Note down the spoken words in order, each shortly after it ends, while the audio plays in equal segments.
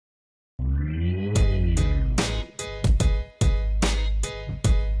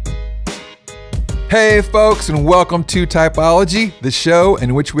Hey folks, and welcome to Typology, the show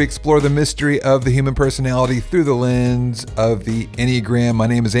in which we explore the mystery of the human personality through the lens of the Enneagram. My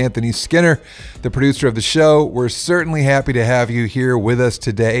name is Anthony Skinner, the producer of the show. We're certainly happy to have you here with us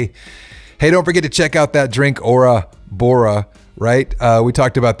today. Hey, don't forget to check out that drink, Aura Bora, right? We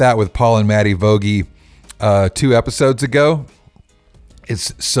talked about that with Paul and Maddie Vogie 2 episodes ago.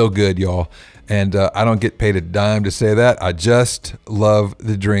 It's so good, y'all. And I don't get paid a dime to say that. I just love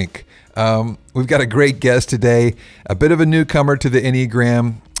the drink. We've got a great guest today, a bit of a newcomer to the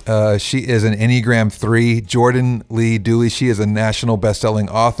Enneagram. She is an Enneagram 3, Jordan Lee Dooley. She is a national bestselling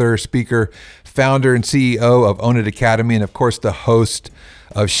author, speaker, founder, and CEO of Own It Academy, and of course, the host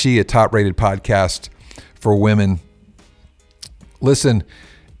of She, a top-rated podcast for women. Listen,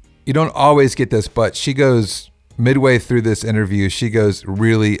 you don't always get this, but she goes midway through this interview, she goes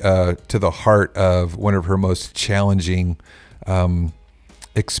really to the heart of one of her most challenging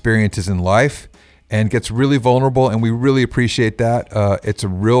experiences in life and gets really vulnerable, and we really appreciate that. It's a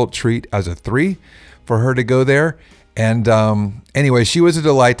real treat as a 3 for her to go there. And anyway, she was a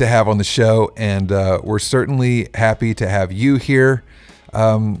delight to have on the show, and we're certainly happy to have you here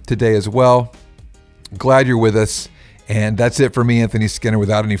today as well. Glad you're with us. And that's it for me, Anthony Skinner.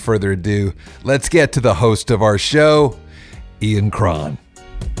 Without any further ado, let's get to the host of our show, Ian Cron.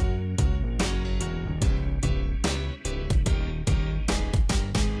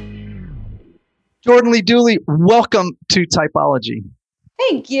 Jordan Lee Dooley, welcome to Typology.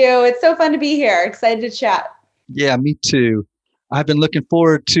 Thank you. It's so fun to be here. Excited to chat. Yeah, me too. I've been looking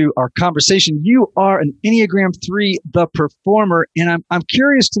forward to our conversation. You are an Enneagram 3, the performer, and I'm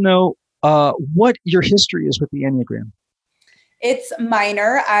curious to know what your history is with the Enneagram. It's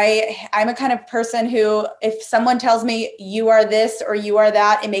minor. I'm a kind of person who, if someone tells me you are this or you are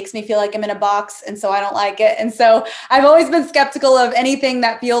that, it makes me feel like I'm in a box. And so I don't like it. And so I've always been skeptical of anything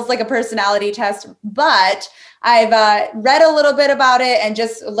that feels like a personality test, but I've read a little bit about it and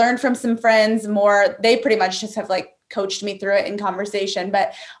just learned from some friends more. They pretty much just have like coached me through it in conversation.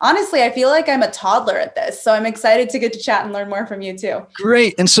 But honestly, I feel like I'm a toddler at this. So I'm excited to get to chat and learn more from you too.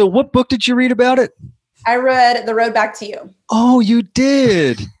 Great. And so what book did you read about it? I read The Road Back to You. Oh, you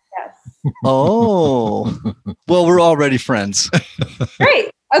did? Yes. Oh, well, we're already friends.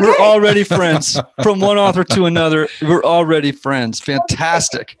 Great. Okay. We're already friends. From one author to another, we're already friends.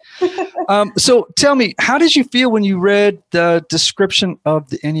 Fantastic. So tell me, how did you feel when you read the description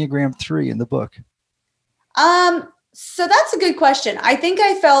of the Enneagram 3 in the book? So that's a good question. I think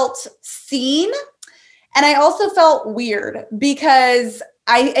I felt seen, and I also felt weird because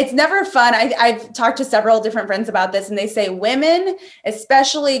it's never fun. I've talked to several different friends about this, and they say women,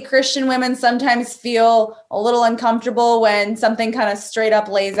 especially Christian women, sometimes feel a little uncomfortable when something kind of straight up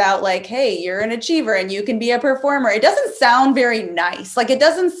lays out like, hey, you're an achiever and you can be a performer. It doesn't sound very nice. Like, it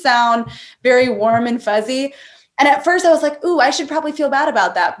doesn't sound very warm and fuzzy. And at first I was like, ooh, I should probably feel bad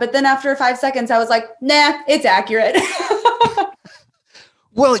about that. But then after 5 seconds, I was like, nah, it's accurate.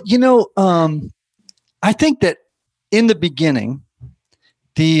 Well, I think that in the beginning,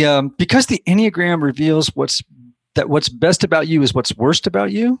 because the Enneagram reveals what's best about you is what's worst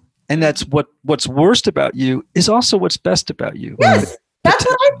about you, and that's what's worst about you is also what's best about you. Yes, that's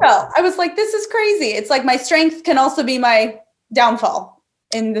what I felt. I was like, this is crazy. It's like my strength can also be my downfall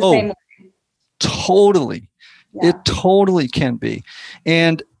in the same way. Totally. Yeah. It totally can be.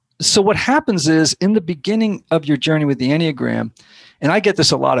 And so what happens is, in the beginning of your journey with the Enneagram, and I get this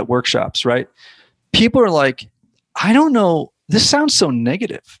a lot at workshops, right? People are like, I don't know, this sounds so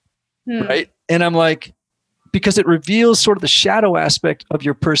negative, right? And I'm like, because it reveals sort of the shadow aspect of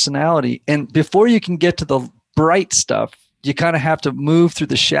your personality. And before you can get to the bright stuff, you kind of have to move through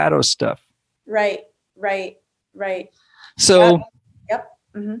the shadow stuff. Right. So, yep.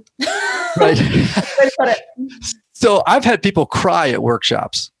 Mm-hmm. Right. So I've had people cry at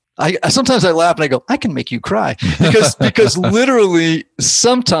workshops. Sometimes I laugh and I go, I can make you cry because literally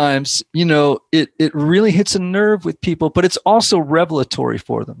sometimes, it really hits a nerve with people, but it's also revelatory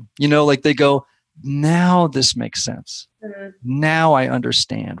for them. Like they go, now this makes sense. Mm-hmm. Now I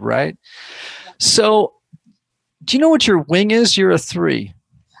understand. Right. Yeah. So do you know what your wing is? You're a 3.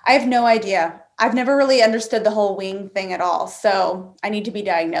 I have no idea. I've never really understood the whole wing thing at all. So I need to be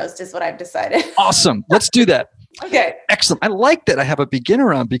diagnosed is what I've decided. Awesome. Let's do that. Okay. Excellent. I like that I have a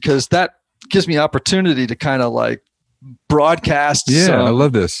beginner on because that gives me opportunity to kind of like broadcast. Yeah, I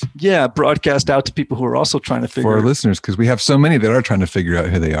love this. Yeah, broadcast out to people who are also trying to figure for our listeners, because we have so many that are trying to figure out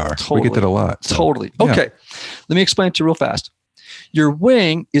who they are. Totally. We get that a lot. So. Totally. Okay. Yeah. Let me explain it to you real fast. Your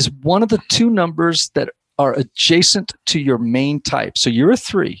wing is one of the 2 numbers that are adjacent to your main type. So you're a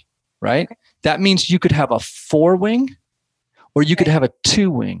 3, right? Okay. That means you could have a 4 wing or you could have a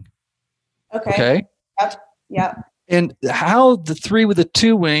 2 wing. Okay. Yep. And how the 3 with a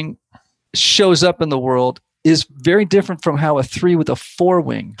 2 wing shows up in the world is very different from how a 3 with a 4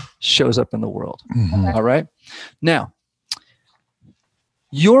 wing shows up in the world. Mm-hmm. All right. Now,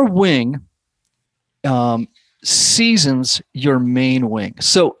 your wing seasons your main wing.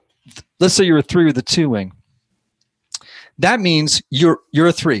 So let's say you're a 3 with a 2 wing. That means you're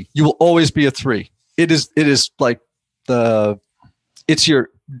a 3. You will always be a 3. It is like it's your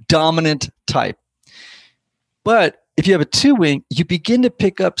dominant type. But if you have a 2 wing, you begin to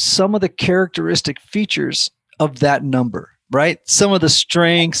pick up some of the characteristic features of that number, right? Some of the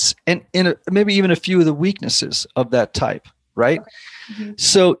strengths and maybe even a few of the weaknesses of that type, right? Okay. Mm-hmm.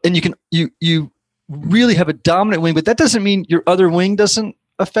 So, and you really have a dominant wing, but that doesn't mean your other wing doesn't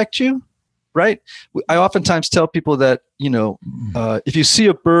affect you, right? I oftentimes tell people that, if you see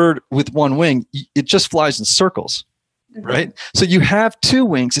a bird with one wing, it just flies in circles, mm-hmm. right? So you have 2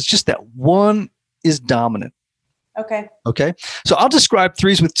 wings. It's just that one is dominant. Okay. So I'll describe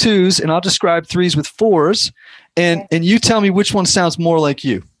 3s with 2s and I'll describe 3s with 4s and you tell me which one sounds more like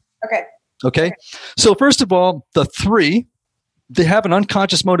you. Okay. So first of all, the 3, they have an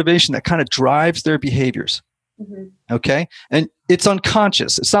unconscious motivation that kind of drives their behaviors. Mm-hmm. Okay. And it's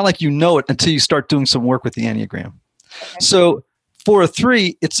unconscious. It's not like you know it until you start doing some work with the Enneagram. Okay. So for a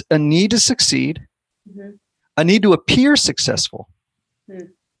 3, it's a need to succeed, mm-hmm. a need to appear successful,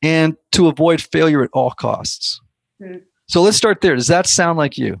 and to avoid failure at all costs. So let's start there. Does that sound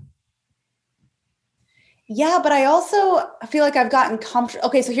like you? Yeah, but I also feel like I've gotten comfortable.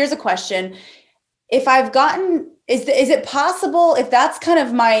 Okay, so here's a question. If I've gotten, is it possible, if that's kind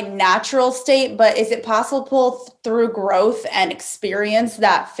of my natural state, but is it possible through growth and experience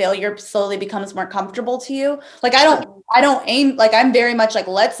that failure slowly becomes more comfortable to you? Like, I don't aim, like, I'm very much like,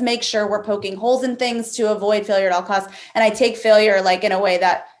 let's make sure we're poking holes in things to avoid failure at all costs. And I take failure like in a way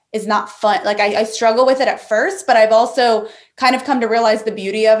that is not fun. Like I struggle with it at first, but I've also kind of come to realize the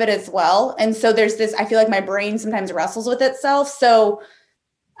beauty of it as well. And so there's this, I feel like my brain sometimes wrestles with itself. So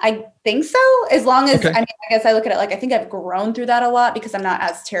I think so, as long as, I guess I look at it like, I think I've grown through that a lot because I'm not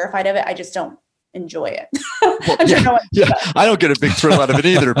as terrified of it. I just don't enjoy it. Well, I don't get a big thrill out of it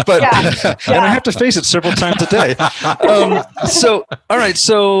either, but and I have to face it several times a day. So, all right.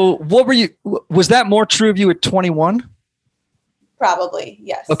 So was that more true of you at 21? Probably,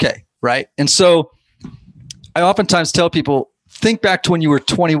 yes. Okay, right. And so I oftentimes tell people, think back to when you were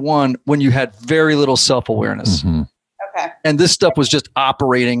 21, when you had very little self-awareness. Mm-hmm. Okay. And this stuff was just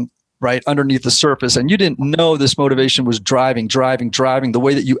operating right underneath the surface. And you didn't know this motivation was driving the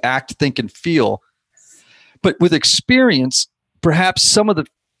way that you act, think, and feel. But with experience, perhaps some of the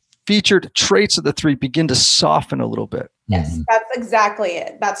featured traits of the 3 begin to soften a little bit. Yes, that's exactly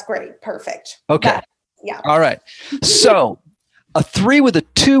it. That's great. Perfect. Okay. Yeah. All right. So a 3 with a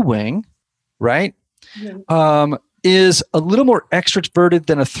 2 wing, right, is a little more extroverted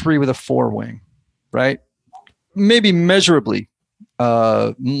than a 3 with a 4 wing, right? Maybe measurably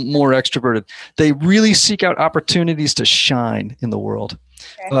more extroverted. They really seek out opportunities to shine in the world.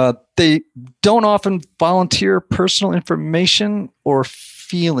 Okay. They don't often volunteer personal information or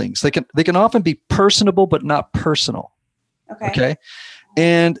feelings. They can often be personable, but not personal. Okay.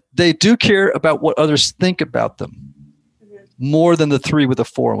 And they do care about what others think about them more than the 3 with a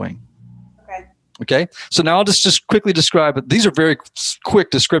 4 wing. Okay. So now I'll just quickly describe it. These are very quick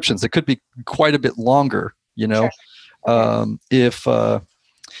descriptions. It could be quite a bit longer, if,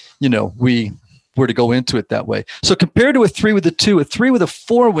 we were to go into it that way. So compared to a 3 with a 2, a 3 with a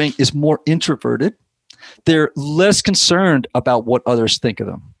 4 wing is more introverted. They're less concerned about what others think of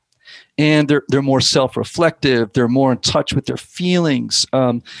them. And they're more self-reflective. They're more in touch with their feelings.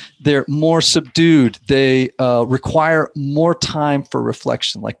 They're more subdued. They require more time for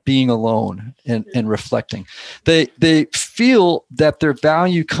reflection, like being alone and reflecting. They feel that their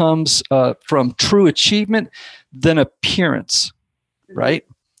value comes from true achievement than appearance, right?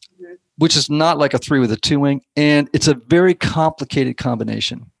 Which is not like a 3 with a 2 wing. And it's a very complicated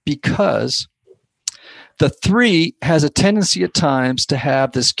combination because the 3 has a tendency at times to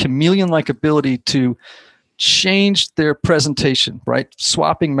have this chameleon-like ability to change their presentation, right?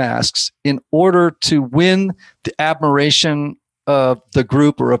 Swapping masks in order to win the admiration of the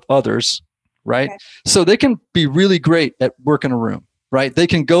group or of others, right? Okay. So they can be really great at work in a room, right? They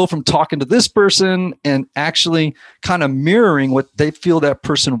can go from talking to this person and actually kind of mirroring what they feel that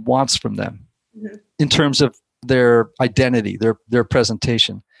person wants from them in terms of their identity, their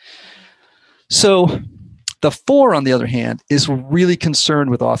presentation. So the 4, on the other hand, is really concerned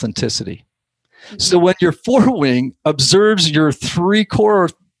with authenticity. So when your 4 wing observes your 3 core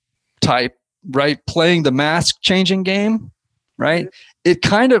type, right, playing the mask changing game, right, it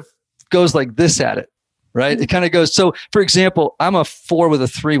kind of goes like this at it, right? It kind of goes. So for example, I'm a 4 with a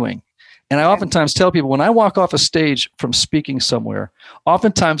 3 wing. And I oftentimes tell people when I walk off a stage from speaking somewhere,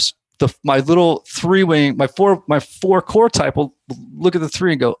 oftentimes my little 3 wing, my 4 core type will look at the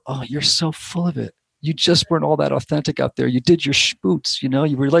 3 and go, oh, you're so full of it. You just weren't all that authentic out there. You did your spoots, you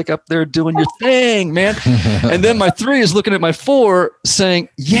were like up there doing your thing, man. And then my 3 is looking at my 4 saying,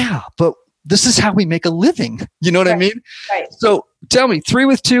 yeah, but this is how we make a living. You know what I mean? Right. So tell me, 3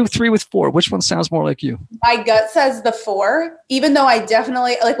 with 2, 3 with 4, which one sounds more like you? My gut says the 4, even though I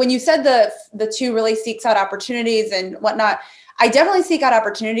definitely, like when you said the 2 really seeks out opportunities and whatnot, I definitely seek out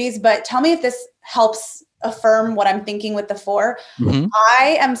opportunities, but tell me if this helps affirm what I'm thinking with the 4. Mm-hmm.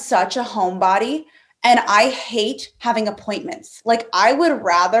 I am such a homebody. And I hate having appointments. Like I would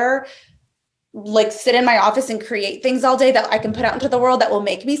rather like sit in my office and create things all day that I can put out into the world that will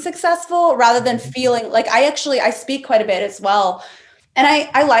make me successful rather than feeling like I speak quite a bit as well. And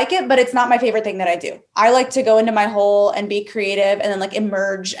I like it, but it's not my favorite thing that I do. I like to go into my hole and be creative and then like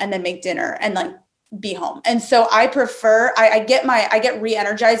emerge and then make dinner and like be home. And so I prefer, I get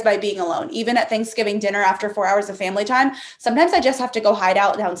re-energized by being alone. Even at Thanksgiving dinner after 4 hours of family time, sometimes I just have to go hide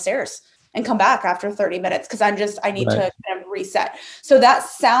out downstairs and come back after 30 minutes because I need to kind of reset. So that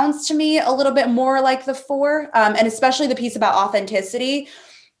sounds to me a little bit more like the 4, and especially the piece about authenticity.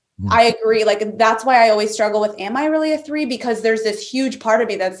 I agree. Like that's why I always struggle with, am I really a 3? Because there's this huge part of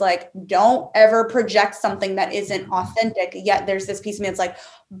me that's like, don't ever project something that isn't authentic. Yet there's this piece of me that's like,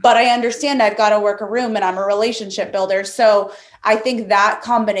 but I understand I've got to work a room and I'm a relationship builder. So I think that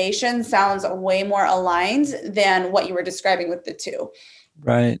combination sounds way more aligned than what you were describing with the 2.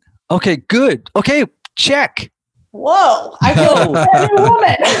 Right. Okay, good. Okay, check. Whoa, I feel like a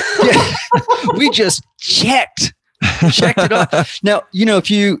woman. Yeah, we just checked it off. Now, if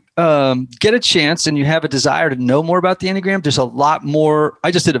you get a chance and you have a desire to know more about the Enneagram, there's a lot more.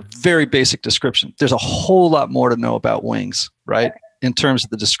 I just did a very basic description. There's a whole lot more to know about wings, right? In terms of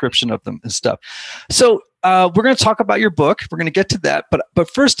the description of them and stuff. So we're going to talk about your book. We're going to get to that.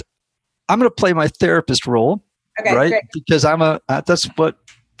 But first, I'm going to play my therapist role, right? Great. Because that's what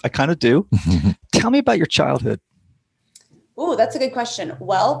I kind of do. Tell me about your childhood. Ooh, that's a good question.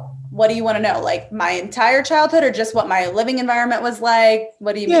 Well, what do you want to know? Like my entire childhood or just what my living environment was like?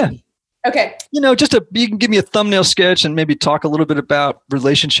 What do you mean? Okay. You can give me a thumbnail sketch and maybe talk a little bit about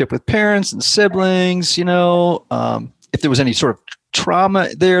relationship with parents and siblings, if there was any sort of trauma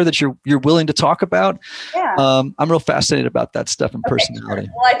there that you're willing to talk about. Yeah. I'm real fascinated about that stuff and personality.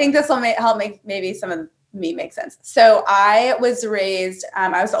 Sure. Well, I think this will help make maybe some of me make sense. So I was raised, I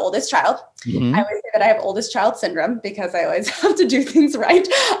was the oldest child. Mm-hmm. I always say that I have oldest child syndrome because I always have to do things right.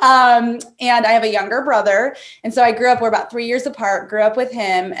 And I have a younger brother. And so I we're about 3 years apart, grew up with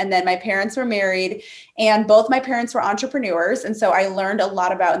him. And then my parents were married and both my parents were entrepreneurs. And so I learned a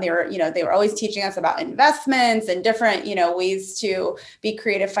lot about, and they were always teaching us about investments and different, ways to be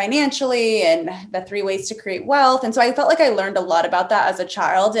creative financially and the 3 ways to create wealth. And so I felt like I learned a lot about that as a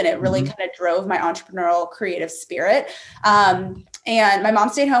child, and it really kind of drove my entrepreneurial creative spirit. And my mom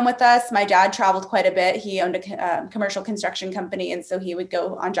stayed home with us. My dad traveled quite a bit. He owned a commercial construction company. And so he would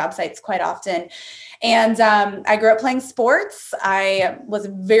go on job sites quite often. And I grew up playing sports. I was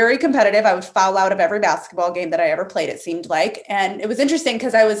very competitive. I would foul out of every basketball game that I ever played, it seemed like. And it was interesting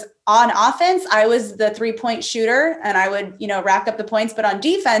because I was on offense. I was the 3-point shooter and I would, rack up the points. But on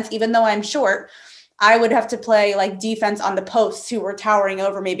defense, even though I'm short, I would have to play like defense on the posts who were towering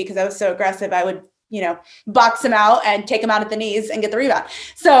over me because I was so aggressive. I would box him out and take him out at the knees and get the rebound.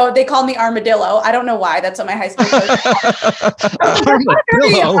 So they called me Armadillo. I don't know why. That's what my high school coach called.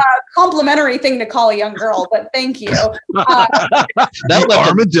 Very complimentary thing to call a young girl, but thank you.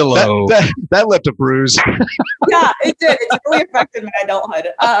 Armadillo. That left a bruise. Yeah, it did. It really affected my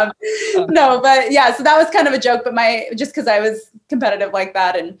adulthood. No, but yeah, so that was kind of a joke, but just because I was competitive like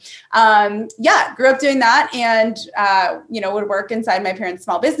that. And grew up doing that and, would work inside my parents'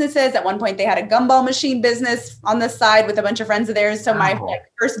 small businesses. At one point they had a gumball machine business on the side with a bunch of friends of theirs. So my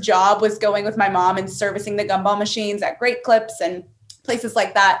first job was going with my mom and servicing the gumball machines at Great Clips and places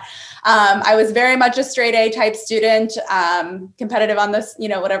like that. I was very much a straight A type student, competitive on this,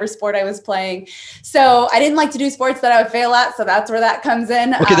 whatever sport I was playing. So I didn't like to do sports that I would fail at. So that's where that comes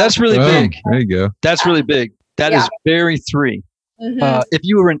in. Okay. That's really big. There you go. That's really big. That is very 3. Mm-hmm. If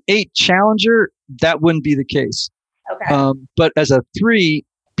you were an 8 challenger, that wouldn't be the case. Okay. But as a 3,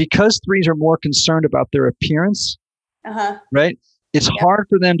 because 3s are more concerned about their appearance, right? It's hard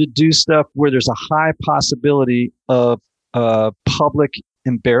for them to do stuff where there's a high possibility of public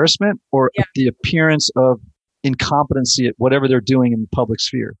embarrassment or the appearance of incompetency at whatever they're doing in the public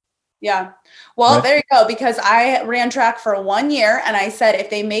sphere. Yeah. Well, Right. there you go. Because I ran track for 1 year and I said, if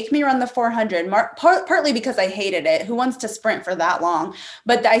they make me run the 400, partly because I hated it. Who wants to sprint for that long?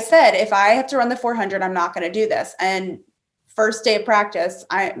 But I said, if I have to run the 400, I'm not going to do this. And first day of practice,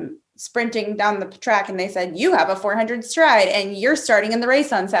 I'm sprinting down the track and they said, you have a 400 stride and you're starting in the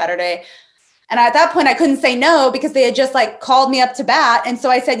race on Saturday. And at that point, I couldn't say no because they had just like called me up to bat. And so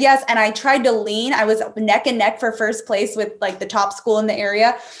I said yes. And I tried to lean. I was neck and neck for first place with like the top school in the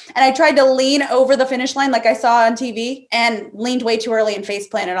area. And I tried to lean over the finish line like I saw on TV and leaned way too early and face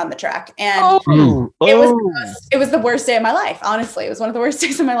planted on the track. And it was the worst day of my life. Honestly, it was one of the worst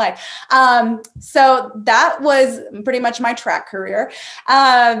days of my life. So that was pretty much my track career.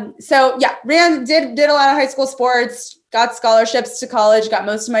 So yeah, did a lot of high school sports, got scholarships to college, got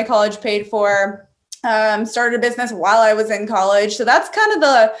most of my college paid for, started a business while I was in college. So that's kind of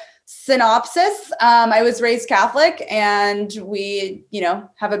the synopsis. I was raised Catholic and we,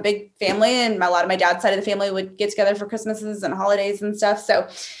 have a big family and a lot of my dad's side of the family would get together for Christmases and holidays and stuff. So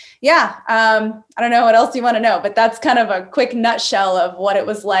yeah, I don't know what else you want to know, but that's kind of a quick nutshell of what it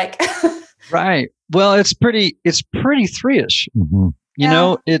was like. Right. Well, it's pretty three-ish. Mm-hmm.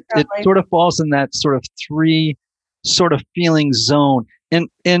 It sort of falls in that sort of three sort of feeling zone. And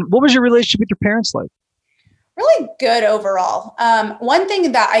what was your relationship with your parents like? Really good overall. One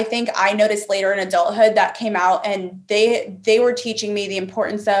thing that I think I noticed later in adulthood that came out, and they were teaching me the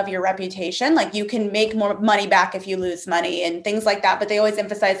importance of your reputation. Like you can make more money back if you lose money and things like that. But they always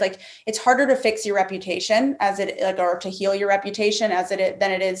emphasize like it's harder to fix your reputation or to heal your reputation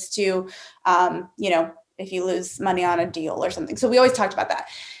than it is to, if you lose money on a deal or something. So we always talked about that.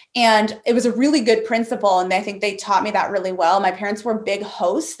 And it was a really good principle. And I think they taught me that really well. My parents were big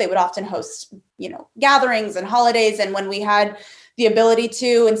hosts. They would often host, gatherings and holidays. And when we had the ability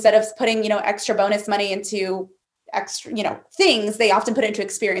to, instead of putting, extra bonus money into extra, things, they often put it into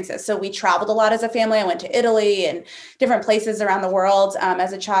experiences. So we traveled a lot as a family. I went to Italy and different places around the world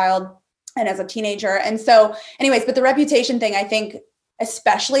as a child and as a teenager. And so anyways, but the reputation thing, I think,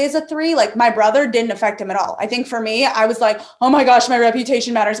 especially as a 3, like my brother didn't affect him at all. I think for me, I was like, oh my gosh, my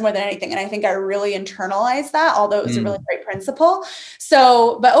reputation matters more than anything. And I think I really internalized that, although it was a really great principle.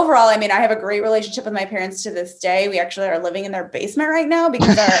 So, but overall, I mean, I have a great relationship with my parents to this day. We actually are living in their basement right now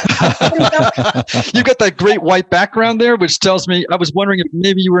because You've got that great white background there, which tells me, I was wondering if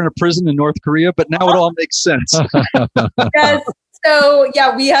maybe you were in a prison in North Korea, but now it all makes sense. Yes. So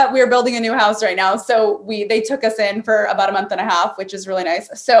yeah, we're building a new house right now. So they took us in for about a month and a half, which is really nice.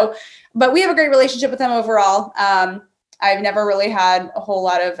 So, but we have a great relationship with them overall. I've never really had a whole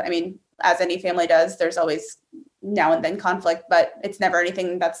lot of, as any family does, there's always now and then conflict, but it's never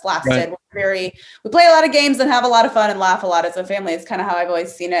anything that's lasted. Right. We play a lot of games and have a lot of fun and laugh a lot as a family. It's kind of how I've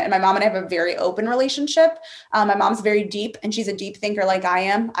always seen it. And my mom and I have a very open relationship. My mom's very deep and she's a deep thinker like I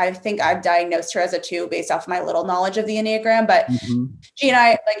am. I think I've diagnosed her as a 2 based off my little knowledge of the Enneagram, but she and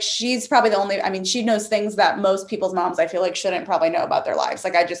I, she's probably the only, she knows things that most people's moms, I feel like, shouldn't probably know about their lives.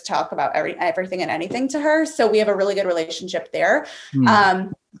 Like I just talk about everything and anything to her. So we have a really good relationship there.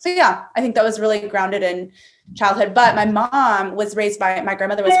 So yeah, I think that was really grounded in childhood. But my mom was raised my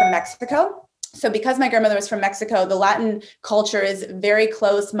grandmother was from Mexico. So because my grandmother was from Mexico, the Latin culture is very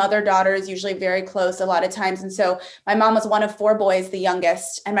close. Mother-daughter is usually very close a lot of times. And so my mom was one of 4 boys, the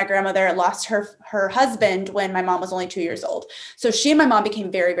youngest, and my grandmother lost her husband when my mom was only 2 years old. So she and my mom became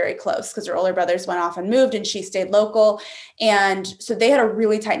very, very close because her older brothers went off and moved and she stayed local. And so they had a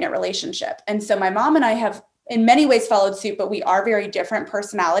really tight-knit relationship. And so my mom and I have in many ways followed suit, but we are very different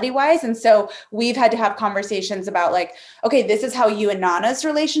personality wise. And so we've had to have conversations about like, okay, this is how you and Nana's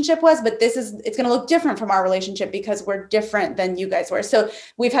relationship was, but it's going to look different from our relationship because we're different than you guys were. So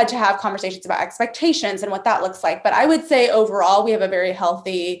we've had to have conversations about expectations and what that looks like. But I would say overall, we have a very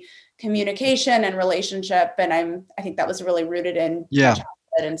healthy communication and relationship. And I think that was really rooted in childhood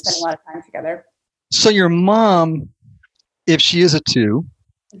and spending a lot of time together. So your mom, if she is a 2,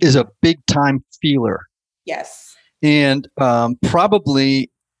 is a big time feeler. Yes. And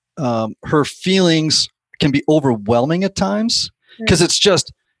probably her feelings can be overwhelming at times because it's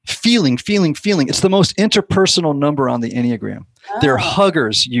just feeling. It's the most interpersonal number on the Enneagram. Oh. They're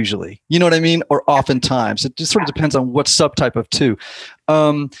huggers usually, you know what I mean? Or oftentimes. It just sort of depends on what subtype of 2.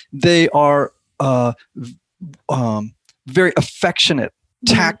 They are very affectionate,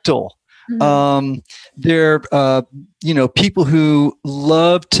 tactile. They're, people who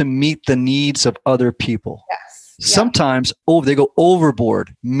love to meet the needs of other people. Yes. Sometimes, they go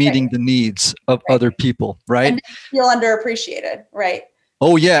overboard meeting the needs of other people, right? And they feel underappreciated, right?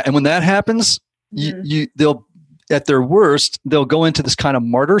 Oh yeah. And when that happens, they'll, at their worst, they'll go into this kind of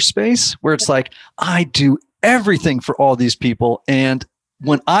martyr space where it's like, I do everything for all these people and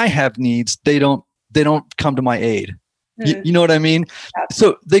when I have needs, they don't come to my aid. You know what I mean?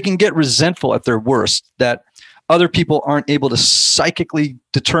 So they can get resentful at their worst that other people aren't able to psychically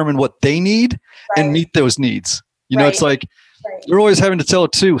determine what they need and meet those needs. You know, it's like you're always having to tell a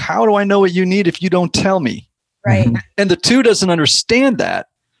two, how do I know what you need if you don't tell me? Right. And the two doesn't understand that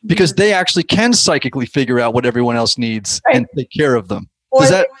because they actually can psychically figure out what everyone else needs and take care of them. Or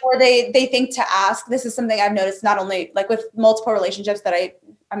they think to ask. This is something I've noticed not only like with multiple relationships that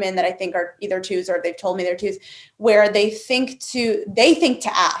I'm in that I think are either twos or they've told me they're twos, where they think to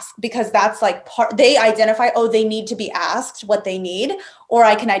ask because that's like they identify, they need to be asked what they need, or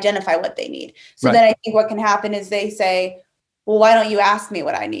I can identify what they need. So then I think what can happen is they say, well, why don't you ask me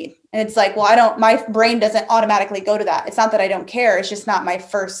what I need? And it's like, well, my brain doesn't automatically go to that. It's not that I don't care. It's just not my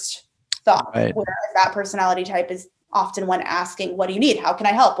first thought. Right. Whereas that personality type is often when asking, what do you need? How can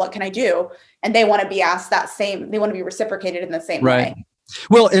I help? What can I do? And they want to be asked they want to be reciprocated in the same way.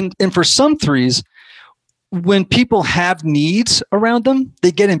 Well, and for some threes, when people have needs around them,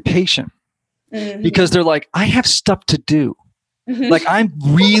 they get impatient because they're like, I have stuff to do. Like I'm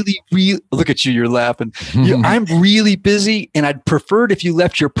really, look at you, you're laughing. I'm really busy and I'd prefer it if you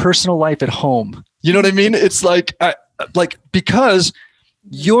left your personal life at home. You know what I mean? It's like, because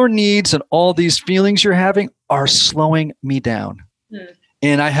your needs and all these feelings you're having are slowing me down.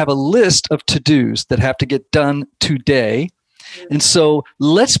 And I have a list of to-dos that have to get done today. And so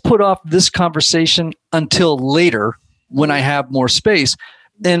let's put off this conversation until later when I have more space.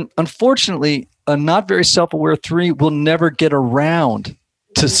 And unfortunately, a not very self-aware three will never get around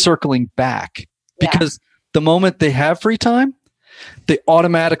to circling back because the moment they have free time, they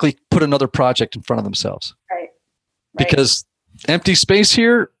automatically put another project in front of themselves. Right. Because empty space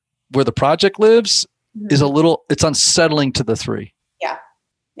here where the project lives is it's unsettling to the three. Yeah.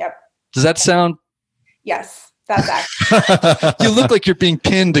 Yep. Does that sound? Yes. That's accurate. You look like you're being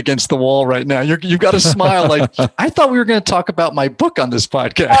pinned against the wall right now. You've got a smile like, I thought we were going to talk about my book on this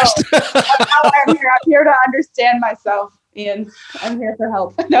podcast. That's how I'm here. I'm here to understand myself, Ian. I'm here for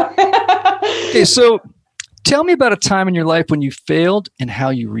help. No. Okay, so tell me about a time in your life when you failed and how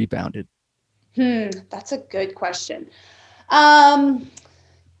you rebounded. That's a good question. Well,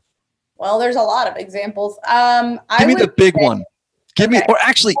 there's a lot of examples. Give me the big one. Give me, or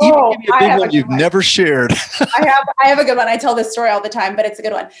actually, even give me a big one you've never shared. I have a good one. I tell this story all the time, but it's a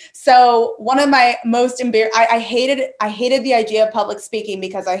good one. So one of my most I hated the idea of public speaking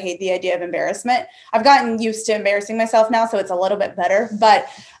because I hate the idea of embarrassment. I've gotten used to embarrassing myself now, so it's a little bit better. But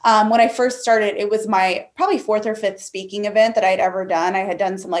when I first started, it was my probably 4th or 5th speaking event that I'd ever done. I had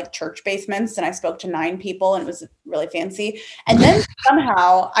done some like church basements and I spoke to 9 people and it was really fancy. And then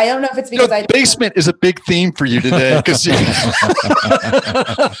somehow, I don't know if it's because basement is a big theme for you today because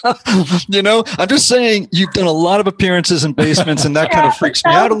I'm just saying you've done a lot of appearances in basements and that kind of freaks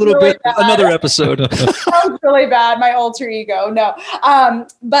me out a little bit. Bad. Another episode. Sounds really bad. My alter ego. No.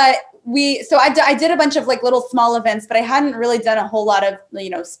 But I did a bunch of like little small events, but I hadn't really done a whole lot of,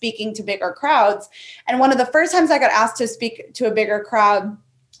 speaking to bigger crowds. And one of the first times I got asked to speak to a bigger crowd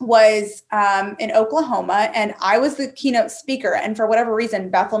was in Oklahoma, and I was the keynote speaker. And for whatever reason,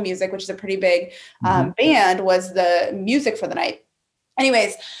 Bethel Music, which is a pretty big band, was the music for the night.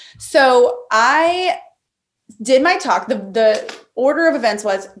 Anyways, so I did my talk. The order of events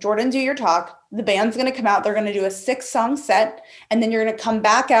was Jordan, do your talk. The band's going to come out. They're going to do a 6-song set. And then you're going to come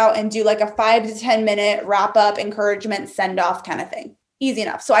back out and do like a 5 to 10 minute wrap up, encouragement, send off kind of thing. Easy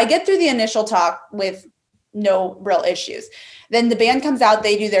enough. So I get through the initial talk with no real issues. Then the band comes out,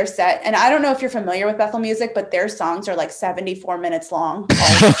 they do their set. And I don't know if you're familiar with Bethel Music, but their songs are like 74 minutes long.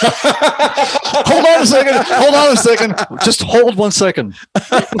 Hold on a second. Just hold 1 second.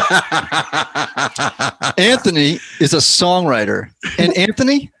 Anthony is a songwriter. And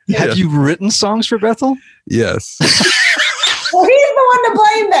Anthony, have you written songs for Bethel? Yes. Well, he's the one to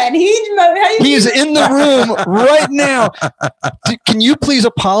blame then. He's in the room right now. Can you please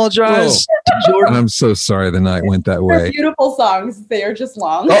apologize to Jordan? I'm so sorry the night went that way. They're beautiful songs. They are just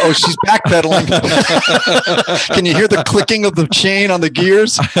long. Oh, she's backpedaling. Can you hear the clicking of the chain on the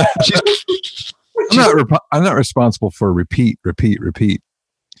gears? I'm not responsible for repeat.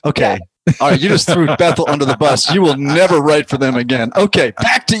 Okay. All right, you just threw Bethel under the bus. You will never write for them again. Okay,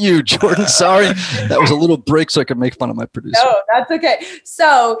 back to you, Jordan. Sorry. That was a little break so I could make fun of my producer. No, that's okay.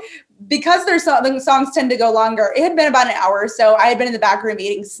 So because the songs tend to go longer, it had been about an hour or so. I had been in the back room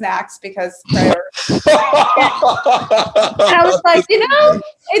eating snacks because prayer. And I was like,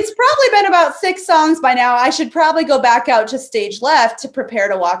 it's probably been about 6 songs by now. I should probably go back out to stage left to prepare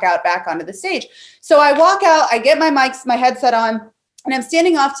to walk out back onto the stage. So I walk out, I get my headset on. and I'm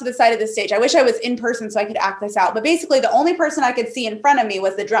standing off to the side of the stage. I wish I was in person so I could act this out. But basically, the only person I could see in front of me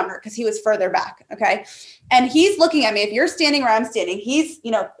was the drummer because he was further back. Okay. And he's looking at me. If you're standing where I'm standing, he's,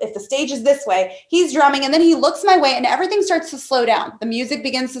 if the stage is this way, he's drumming. And then he looks my way and everything starts to slow down. The music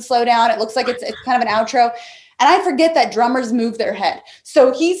begins to slow down. It looks like it's kind of an outro. And I forget that drummers move their head.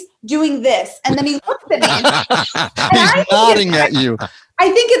 So he's doing this. And then he looks at me. He's nodding at you.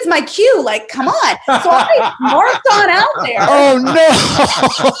 I think it's my cue. Like, come on. So I marched on out there. Oh, no.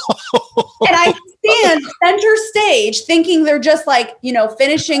 And I stand center stage thinking they're just like,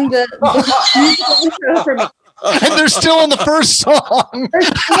 finishing the musical intro for me. And they're still in the first song.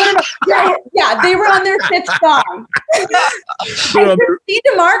 Yeah, they were on their fifth song. And Christine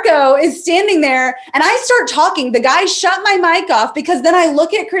DeMarco is standing there and I start talking. The guy shut my mic off because then I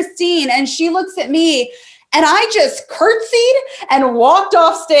look at Christine and she looks at me and I just curtsied and walked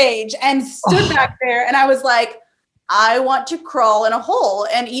off stage and stood back there. And I was like, I want to crawl in a hole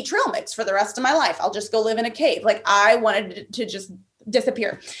and eat trail mix for the rest of my life. I'll just go live in a cave. Like I wanted to just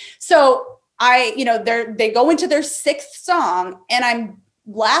disappear. So they go into their sixth song and I'm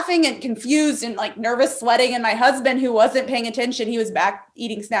laughing and confused and like nervous sweating. And my husband, who wasn't paying attention, he was back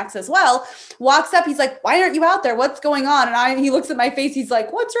eating snacks as well, walks up. He's like, why aren't you out there? What's going on? And he looks at my face. He's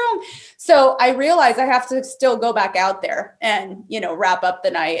like, what's wrong? So I realized I have to still go back out there and, wrap up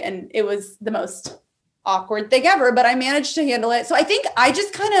the night. And it was the most awkward thing ever, but I managed to handle it. So I think I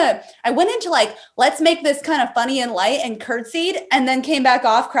just I went into like, let's make this kind of funny and light and curtsied, and then came back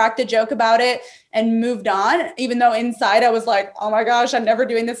off, cracked a joke about it and moved on, even though inside I was like, oh my gosh, I'm never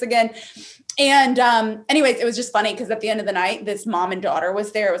doing this again. And anyways, it was just funny because at the end of the night, this mom and daughter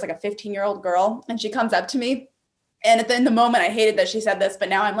was there. It was like a 15-year-old girl. And she comes up to me. And in the moment, I hated that she said this, but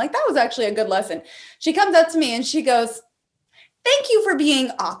now I'm like, that was actually a good lesson. She comes up to me and she goes, thank you for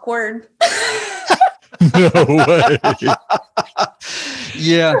being awkward. No way.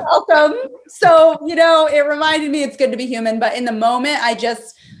 Yeah. You're welcome. So, it reminded me it's good to be human. But in the moment, I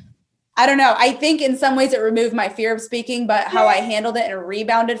don't know. I think in some ways it removed my fear of speaking, but how I handled it and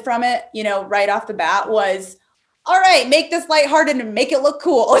rebounded from it, right off the bat was, all right, make this lighthearted and make it look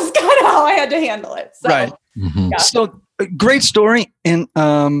cool. It's kind of how I had to handle it. So, right. Mm-hmm. Yeah. So great story. And, but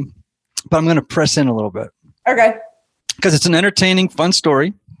I'm going to press in a little bit. Okay. Because it's an entertaining, fun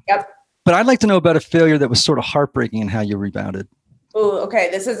story. Yep. But I'd like to know about a failure that was sort of heartbreaking and how you rebounded. Oh, okay.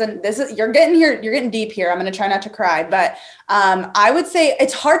 You're getting deep here. I'm going to try not to cry, but I would say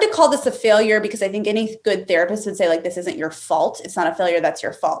it's hard to call this a failure because I think any good therapist would say like, this isn't your fault. It's not a failure. That's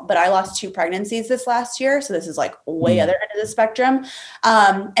your fault. But I lost 2 pregnancies this last year. So this is like way other end of the spectrum.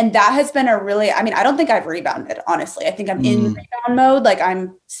 And that has been I don't think I've rebounded, honestly. I think I'm in rebound mode. Like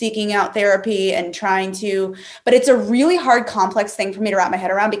I'm seeking out therapy and but it's a really hard, complex thing for me to wrap my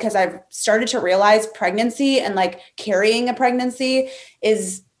head around because I've started to realize pregnancy and like carrying a pregnancy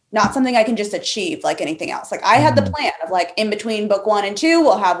is not something I can just achieve like anything else. Like I had the plan of like in between book 1 and 2,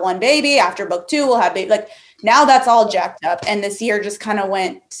 we'll have 1 baby. After book 2, we'll have baby. Like now that's all jacked up. And this year just kind of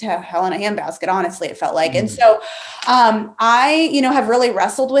went to hell in a handbasket. Honestly, it felt like. And so I, have really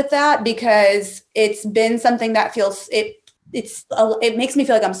wrestled with that because it's been something that feels it makes me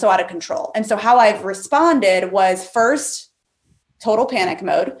feel like I'm so out of control. And so how I've responded was first total panic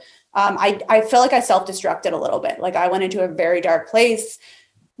mode. I feel like I self-destructed a little bit. Like I went into a very dark place,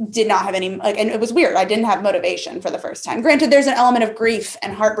 did not have any, and it was weird. I didn't have motivation for the first time. Granted, there's an element of grief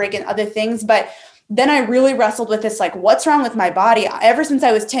and heartbreak and other things, but then I really wrestled with this, like, what's wrong with my body? Ever since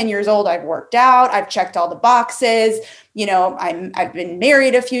I was 10 years old, I've worked out, I've checked all the boxes, I've been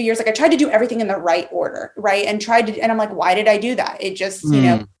married a few years. Like I tried to do everything in the right order. Right. And I'm like, why did I do that? It just,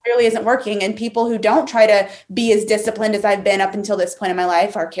 really isn't working. And people who don't try to be as disciplined as I've been up until this point in my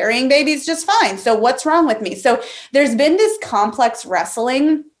life are carrying babies just fine. So what's wrong with me? So there's been this complex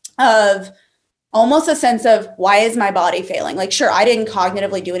wrestling of almost a sense of why is my body failing? Like, sure, I didn't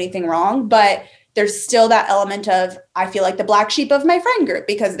cognitively do anything wrong, but there's still that element of, I feel like the black sheep of my friend group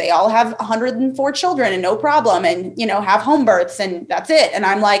because they all have 104 children and no problem and, have home births and that's it. And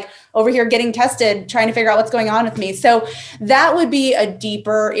I'm like over here getting tested, trying to figure out what's going on with me. So that would be a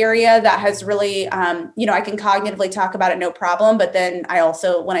deeper area that has really, I can cognitively talk about it, no problem. But then I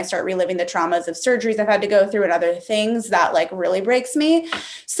also, when I start reliving the traumas of surgeries I've had to go through and other things, that like really breaks me.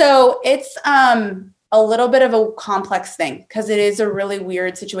 So it's, a little bit of a complex thing because it is a really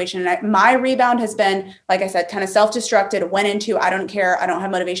weird situation. And my rebound has been, like I said, kind of self-destructed, went into, I don't care. I don't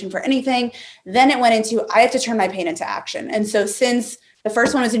have motivation for anything. Then it went into, I have to turn my pain into action. And so since the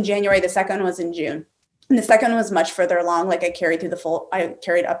first one was in January, the second one was in June. And the second one was much further along. Like I carried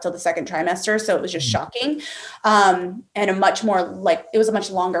up till the second trimester. So it was just shocking. And a much more it was a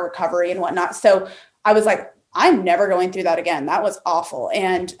much longer recovery and whatnot. So I was like, I'm never going through that again. That was awful.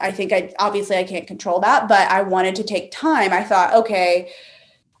 And I think obviously I can't control that, but I wanted to take time. I thought, okay,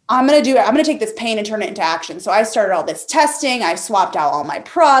 I'm going to take this pain and turn it into action. So I started all this testing. I swapped out all my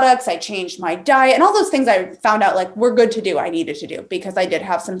products. I changed my diet and all those things I found out like were good to do. I needed to do because I did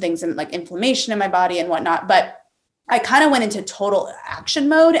have some things in like inflammation in my body and whatnot. But I kind of went into total action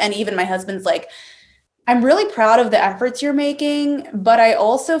mode. And even my husband's like, I'm really proud of the efforts you're making, but I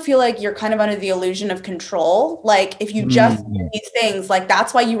also feel like you're kind of under the illusion of control. Like if you just do these things, like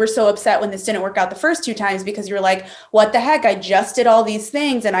that's why you were so upset when this didn't work out the first 2 times, because you're like, what the heck? I just did all these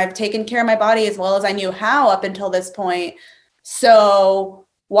things and I've taken care of my body as well as I knew how up until this point. So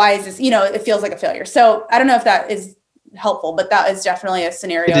why is this, it feels like a failure. So I don't know if that is helpful, but that is definitely a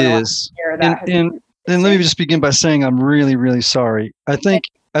scenario. It is. And let me just begin by saying I'm really, really sorry. I think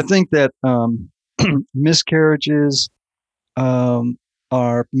that, miscarriages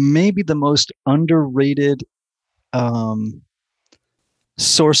are maybe the most underrated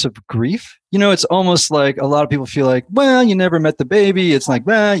source of grief. It's almost like a lot of people feel like, well, you never met the baby. It's like,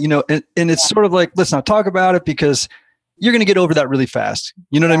 well, and it's sort of like, let's not talk about it because you're going to get over that really fast.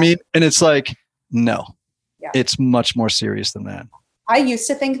 You know what I mean? And it's like, no, it's much more serious than that. I used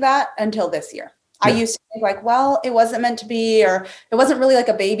to think that until this year. I used to think like, well, it wasn't meant to be, or it wasn't really like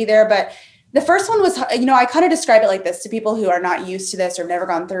a baby there, but the first one was, I kind of describe it like this to people who are not used to this or never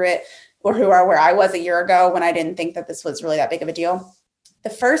gone through it, or who are where I was a year ago when I didn't think that this was really that big of a deal. The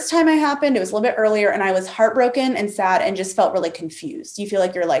first time it happened, it was a little bit earlier and I was heartbroken and sad and just felt really confused. You feel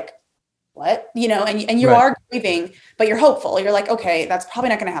like you're like, what? And you are grieving, but you're hopeful. You're like, okay, that's probably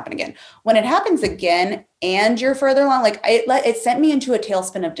not going to happen again. When it happens again and you're further along, like it sent me into a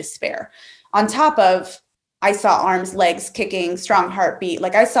tailspin of despair. On top of, I saw arms, legs kicking, strong heartbeat.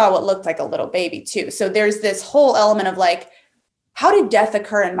 Like I saw what looked like a little baby too. So there's this whole element of like, how did death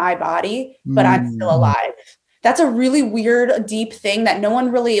occur in my body, but I'm still alive? That's a really weird, deep thing that no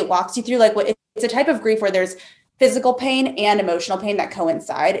one really walks you through. Like it's a type of grief where there's physical pain and emotional pain that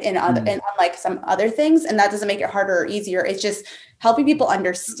coincide in unlike some other things. And that doesn't make it harder or easier. It's just helping people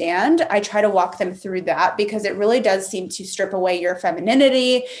understand. I try to walk them through that because it really does seem to strip away your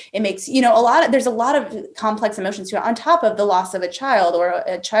femininity. It makes, there's a lot of complex emotions to it on top of the loss of a child or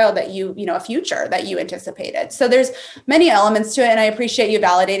a child that a future that you anticipated. So there's many elements to it. And I appreciate you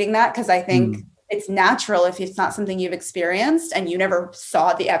validating that because I think it's natural if it's not something you've experienced and you never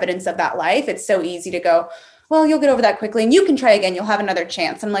saw the evidence of that life. It's so easy to go, well, you'll get over that quickly and you can try again. You'll have another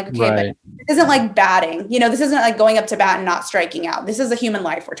chance. I'm like, okay, but this isn't like batting. This isn't like going up to bat and not striking out. This is a human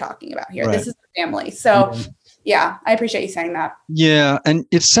life we're talking about here. Right. This is a family. So I appreciate you saying that. Yeah. And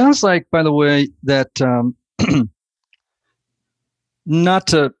it sounds like, by the way, that not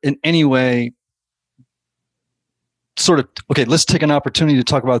to in any way sort of, okay, let's take an opportunity to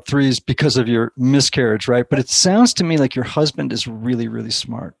talk about threes because of your miscarriage, right? But it sounds to me like your husband is really, really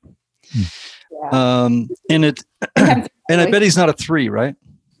smart. And I bet he's not a 3, right?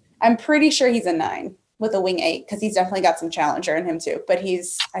 I'm pretty sure he's a 9 with a wing 8 because he's definitely got some challenger in him too. But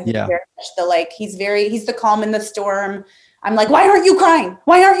he's, I think, very much he's the calm in the storm. I'm like, why aren't you crying?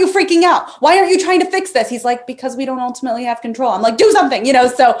 Why aren't you freaking out? Why aren't you trying to fix this? He's like, because we don't ultimately have control. I'm like, do something,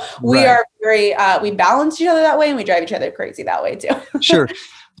 So we are very, we balance each other that way and we drive each other crazy that way too. Sure.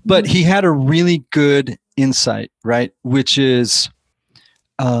 But he had a really good insight, right? Which is,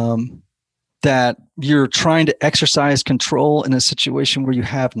 that you're trying to exercise control in a situation where you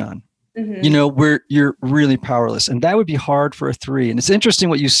have none, where you're really powerless. And that would be hard for a 3. And it's interesting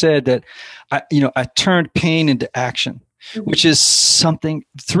what you said that, I turned pain into action, which is something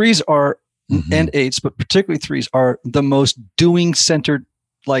 3s are and 8s, but particularly 3s are the most doing centered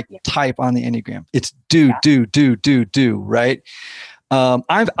type on the Enneagram. It's do, right?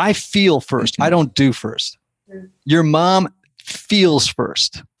 I feel first. I don't do first. Your mom feels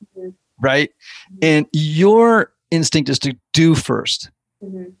first. Right. And your instinct is to do first.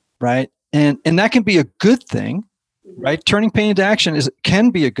 Right. And that can be a good thing, right? Turning pain into action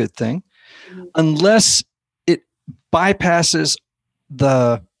can be a good thing unless it bypasses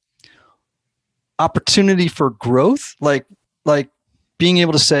the opportunity for growth. Like being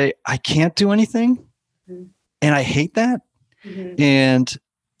able to say, I can't do anything and I hate that. And,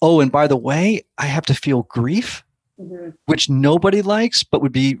 and by the way, I have to feel grief, which nobody likes, but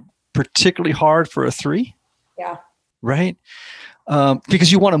would be particularly hard for a 3. Yeah. Right.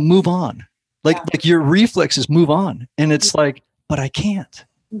 Because you want to move on. Like your reflexes move on. And it's like, but I can't.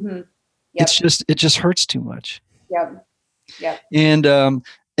 Yep. It just hurts too much. Yep. And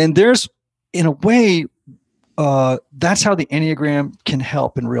there's, in a way, that's how the Enneagram can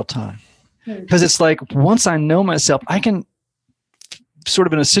help in real time. Because it's like, once I know myself, I can sort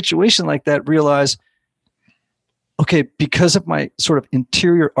of in a situation like that realize okay, because of my sort of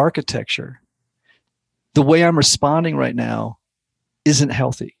interior architecture, the way I'm responding right now isn't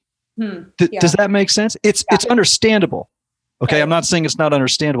healthy. Does that make sense? It's understandable. Okay. Right. I'm not saying it's not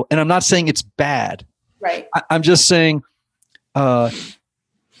understandable, and I'm not saying it's bad. Right. I'm just saying,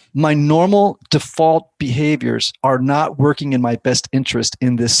 my normal default behaviors are not working in my best interest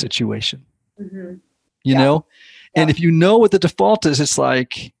in this situation. You know? And if you know what the default is, it's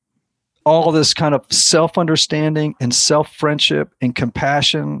like all this kind of self-understanding and self-friendship and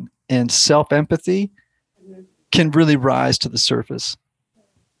compassion and self-empathy can really rise to the surface,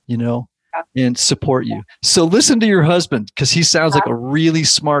 you know, and support you. So listen to your husband, because he sounds like a really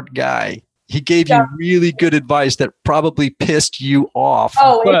smart guy. He gave you really good advice that probably pissed you off.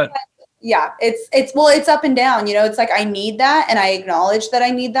 Oh, it's up and down. You know, it's like I need that, and I acknowledge that I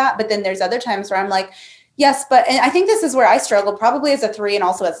need that. But then there's other times where I'm like, yes, but, and I think this is where I struggle, probably as a 3 and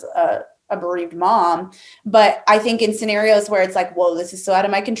also as a bereaved mom. But I think in scenarios where it's like, whoa, this is so out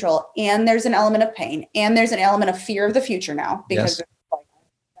of my control, and there's an element of pain, and there's an element of fear of the future now because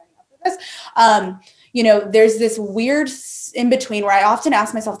you know, there's this weird in between where I often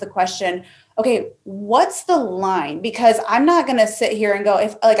ask myself the question, okay, what's the line? Because I'm not going to sit here and go,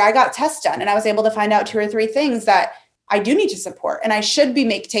 if like I got tests done and I was able to find out 2 or 3 things that I do need to support, and I should be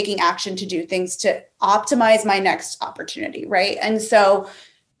taking action to do things to optimize my next opportunity. Right. And so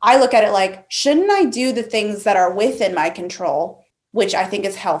I look at it like, shouldn't I do the things that are within my control, which I think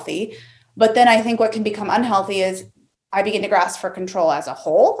is healthy. But then I think what can become unhealthy is I begin to grasp for control as a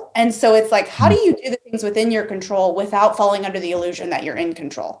whole. And so it's like, how do you do the things within your control without falling under the illusion that you're in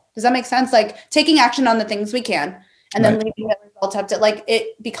control? Does that make sense? Like taking action on the things we can, and then leaving the result up to, like,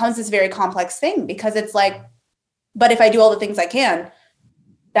 it becomes this very complex thing, because it's like, but if I do all the things I can,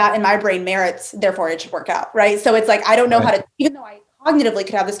 that in my brain merits, therefore it should work out. Right. So it's like, I don't know how to, even though I cognitively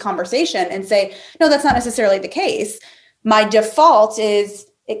could have this conversation and say, no, that's not necessarily the case. My default is,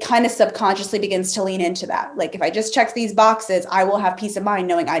 it kind of subconsciously begins to lean into that. Like, if I just check these boxes, I will have peace of mind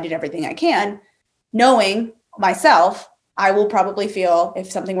knowing I did everything I can. Knowing myself, I will probably feel, if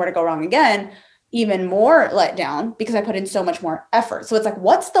something were to go wrong again, even more let down because I put in so much more effort. So it's like,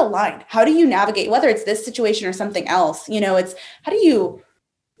 what's the line? How do you navigate, whether it's this situation or something else? You know, it's how do you,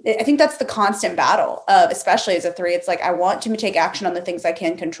 I think that's the constant battle of, especially as a 3, it's like, I want to take action on the things I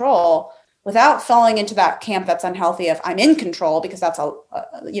can control without falling into that camp that's unhealthy of I'm in control, because that's all,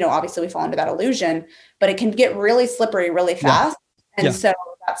 you know, obviously we fall into that illusion, but it can get really slippery really fast. And so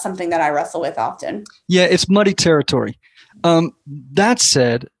that's something that I wrestle with often. Yeah, it's muddy territory. That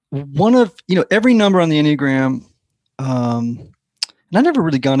said, one of, you know, every number on the Enneagram, and I've never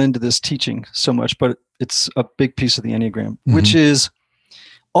really gone into this teaching so much, but it's a big piece of the Enneagram, which is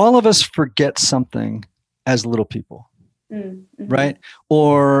all of us forget something as little people, right?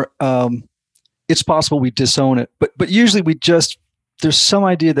 Or it's possible we disown it, but usually there's some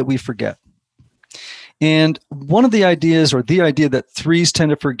idea that we forget. And one of the ideas, or the idea that 3s tend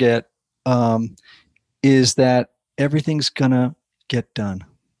to forget, is that everything's gonna get done.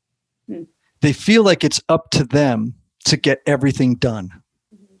 They feel like it's up to them to get everything done,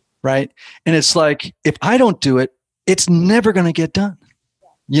 right? And it's like, if I don't do it, it's never gonna get done.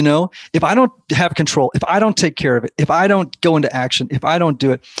 You know, if I don't have control, if I don't take care of it, if I don't go into action, if I don't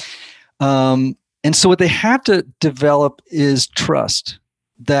do it. And so what they have to develop is trust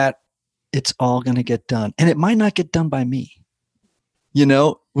that it's all going to get done. And it might not get done by me, you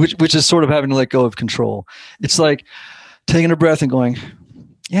know, which is sort of having to let go of control. It's like taking a breath and going,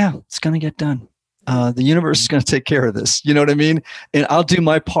 yeah, it's going to get done. The universe is going to take care of this. You know what I mean? And I'll do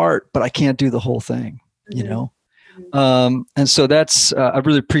my part, but I can't do the whole thing, you know? And so that's, I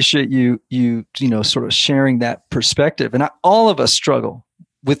really appreciate you know, sort of sharing that perspective. And all of us struggle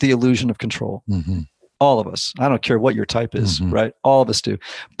with the illusion of control. All of us. I don't care what your type is, right? All of us do.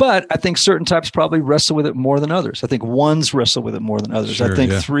 But I think certain types probably wrestle with it more than others. I think 1s wrestle with it more than others. Sure, I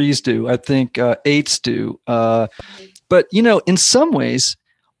think 3s do. I think 8s do. But, you know, in some ways,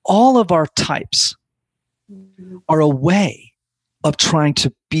 all of our types are a way of trying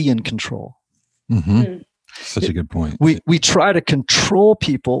to be in control. Such a good point. We try to control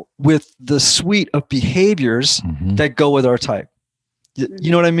people with the suite of behaviors that go with our type.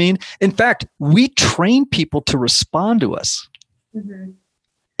 You know what I mean? In fact, we train people to respond to us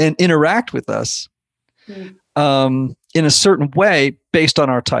and interact with us in a certain way based on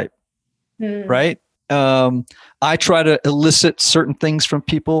our type, right? I try to elicit certain things from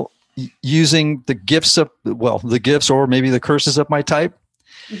people using the gifts or maybe the curses of my type.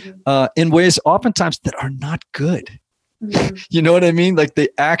 In ways oftentimes that are not good. You know what I mean? Like they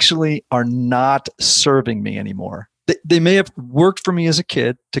actually are not serving me anymore. they may have worked for me as a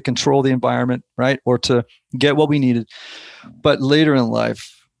kid to control the environment, right? Or to get what we needed. But later in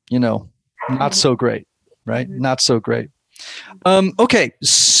life, not so great, right? Not so great. Okay.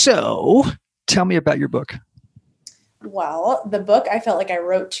 So tell me about your book. Well, the book I felt like I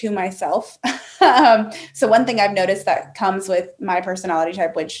wrote to myself. So one thing I've noticed that comes with my personality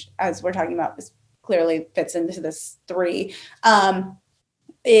type, which as we're talking about clearly fits into this 3,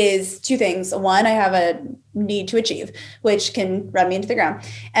 is 2 things. One, I have a need to achieve, which can run me into the ground.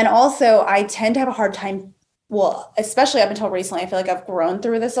 And also I tend to have a hard time, well, especially up until recently, I feel like I've grown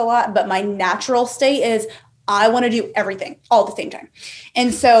through this a lot, but my natural state is I want to do everything all at the same time.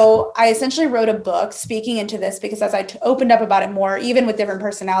 And so I essentially wrote a book speaking into this because as I opened up about it more, even with different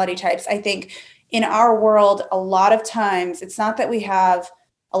personality types, I think in our world, a lot of times it's not that we have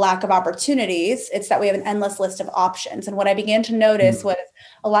a lack of opportunities, it's that we have an endless list of options. And what I began to notice was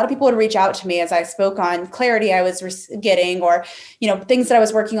a lot of people would reach out to me as I spoke on clarity I was getting, or, things that I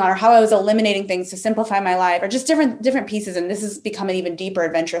was working on, or how I was eliminating things to simplify my life, or just different pieces. And this has become an even deeper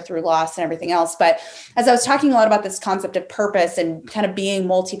adventure through loss and everything else. But as I was talking a lot about this concept of purpose and kind of being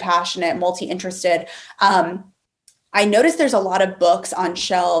multi-passionate, multi-interested, I noticed there's a lot of books on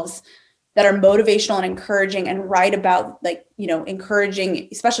shelves that are motivational and encouraging and write about encouraging,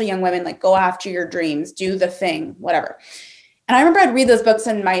 especially young women, like go after your dreams, do the thing, whatever. And I remember I'd read those books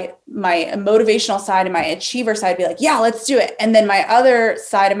and my motivational side and my achiever side would be like, yeah, let's do it. And then my other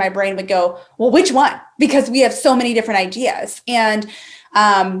side of my brain would go, well, which one? Because we have so many different ideas. And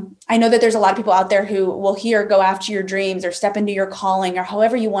I know that there's a lot of people out there who will hear go after your dreams or step into your calling or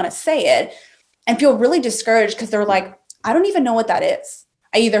however you want to say it and feel really discouraged because they're like, I don't even know what that is.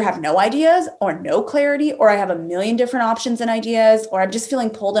 I either have no ideas or no clarity, or I have a million different options and ideas, or I'm just feeling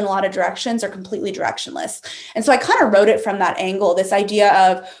pulled in a lot of directions or completely directionless. And so I kind of wrote it from that angle, this idea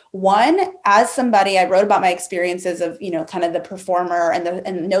of one, as somebody, I wrote about my experiences of, kind of the performer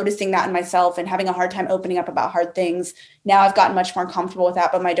and noticing that in myself and having a hard time opening up about hard things. Now I've gotten much more comfortable with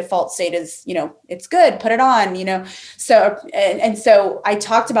that, but my default state is, it's good, put it on, So, and so I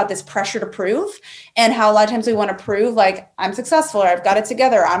talked about this pressure to prove and how a lot of times we want to prove like I'm successful or I've got it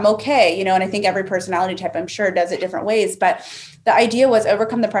together, I'm okay, and I think every personality type, I'm sure, does it different ways. But the idea was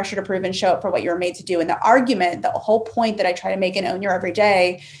overcome the pressure to prove and show up for what you were made to do. And the argument, the whole point that I try to make in Own Your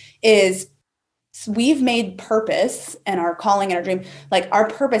Everyday is we've made purpose and our calling and our dream, like our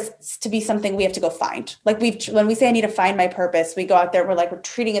purpose to be something we have to go find. Like when we say I need to find my purpose, we go out there, we're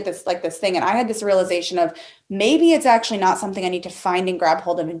treating it this thing. And I had this realization of maybe it's actually not something I need to find and grab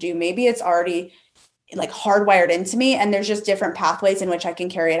hold of and do. Maybe it's already like hardwired into me. And there's just different pathways in which I can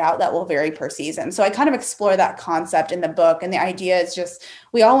carry it out that will vary per season. So I kind of explore that concept in the book. And the idea is just,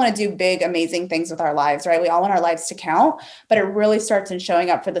 we all want to do big, amazing things with our lives, right? We all want our lives to count, but it really starts in showing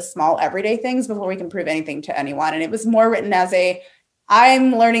up for the small everyday things before we can prove anything to anyone. And it was more written as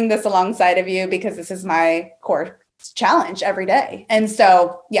I'm learning this alongside of you because this is my core challenge every day. And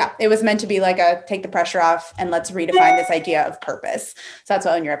so, yeah, it was meant to be like take the pressure off and let's redefine this idea of purpose. So that's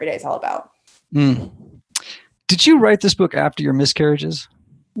what Own Your Everyday is all about. Did you write this book after your miscarriages?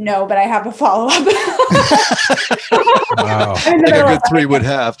 No, but I have a follow-up. Wow. I think a good 3 would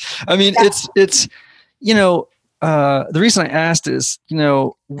have. I mean, yeah. It's the reason I asked is,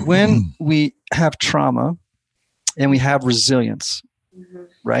 when we have trauma and we have resilience,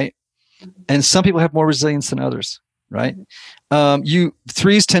 right? And some people have more resilience than others, right?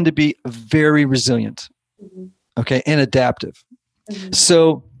 3s tend to be very resilient, okay, and adaptive.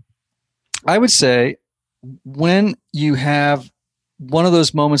 So I would say when you have one of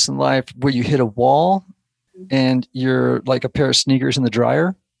those moments in life where you hit a wall and you're like a pair of sneakers in the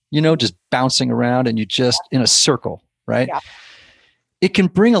dryer, just bouncing around and you just in a circle, right? Yeah. It can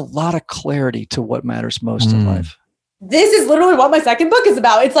bring a lot of clarity to what matters most in life. This is literally what my second book is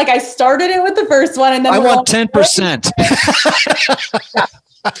about. It's like I started it with the first one and then I want 10%.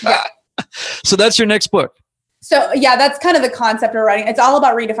 Yeah. So that's your next book. So yeah, that's kind of the concept we're writing. It's all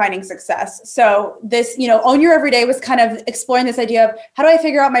about redefining success. So this, Own Your Everyday was kind of exploring this idea of how do I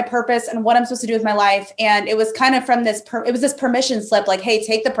figure out my purpose and what I'm supposed to do with my life. And it was kind of from this, it was this permission slip, like, hey,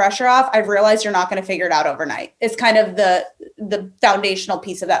 take the pressure off. I've realized you're not going to figure it out overnight. It's kind of the foundational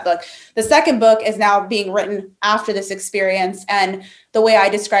piece of that book. The second book is now being written after this experience. And the way I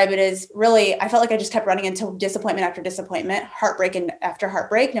describe it is really, I felt like I just kept running into disappointment after disappointment, heartbreak after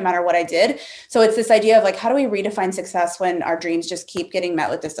heartbreak, no matter what I did. So it's this idea of like, how do we redefine success when our dreams just keep getting met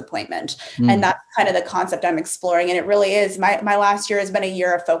with disappointment? And that's kind of the concept I'm exploring. And it really is, my last year has been a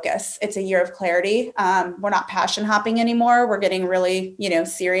year of focus. It's a year of clarity. We're not passion hopping anymore. We're getting really,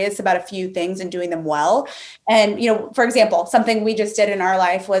 serious about a few things and doing them well. And, for example, something we just did in our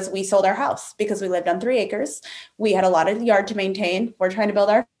life was we sold our house because we lived on 3 acres. We had a lot of yard to maintain. We're trying to build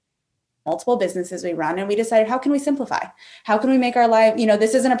our multiple businesses we run, and we decided, how can we simplify? How can we make our life,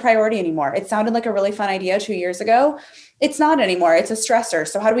 this isn't a priority anymore. It sounded like a really fun idea 2 years ago. It's not anymore. It's a stressor.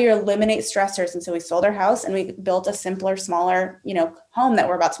 So how do we eliminate stressors? And so we sold our house and we built a simpler, smaller, home that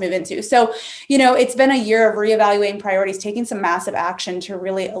we're about to move into. So, it's been a year of reevaluating priorities, taking some massive action to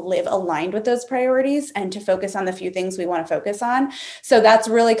really live aligned with those priorities and to focus on the few things we want to focus on. So that's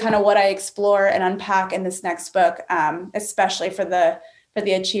really kind of what I explore and unpack in this next book, especially for the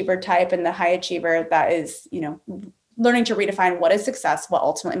achiever type and the high achiever that is, learning to redefine what is success, what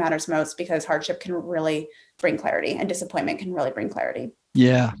ultimately matters most, because hardship can really bring clarity and disappointment can really bring clarity.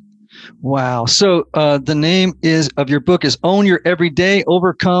 Yeah. Wow. So the name of your book is Own Your Everyday,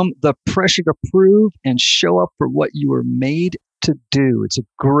 Overcome the Pressure to Prove and Show Up for What You Were Made to Do. It's a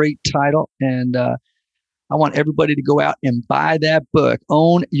great title. And I want everybody to go out and buy that book,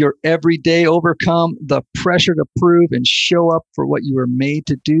 Own Your Everyday, Overcome the Pressure to Prove and Show Up for What You Were Made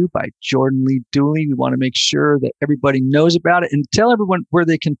to Do by Jordan Lee Dooley. We want to make sure that everybody knows about it, and tell everyone where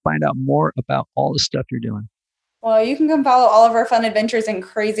they can find out more about all the stuff you're doing. Well, you can come follow all of our fun adventures and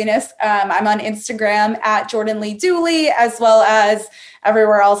craziness. I'm on Instagram at Jordan Lee Dooley, as well as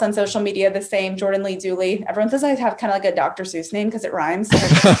everywhere else on social media, the same, Jordan Lee Dooley. Everyone says I have kind of like a Dr. Seuss name because it rhymes.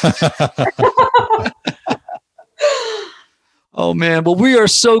 Oh, man. Well, we are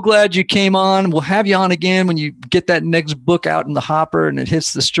so glad you came on. We'll have you on again when you get that next book out in the hopper and it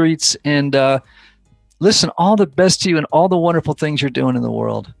hits the streets. And listen, all the best to you and all the wonderful things you're doing in the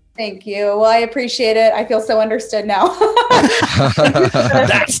world. Thank you. Well, I appreciate it. I feel so understood now.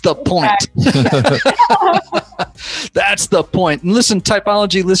 That's the point. That's the point. And listen,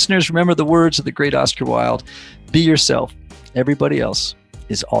 Typology listeners, remember the words of the great Oscar Wilde. Be yourself. Everybody else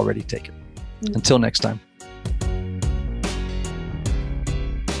is already taken. Until next time.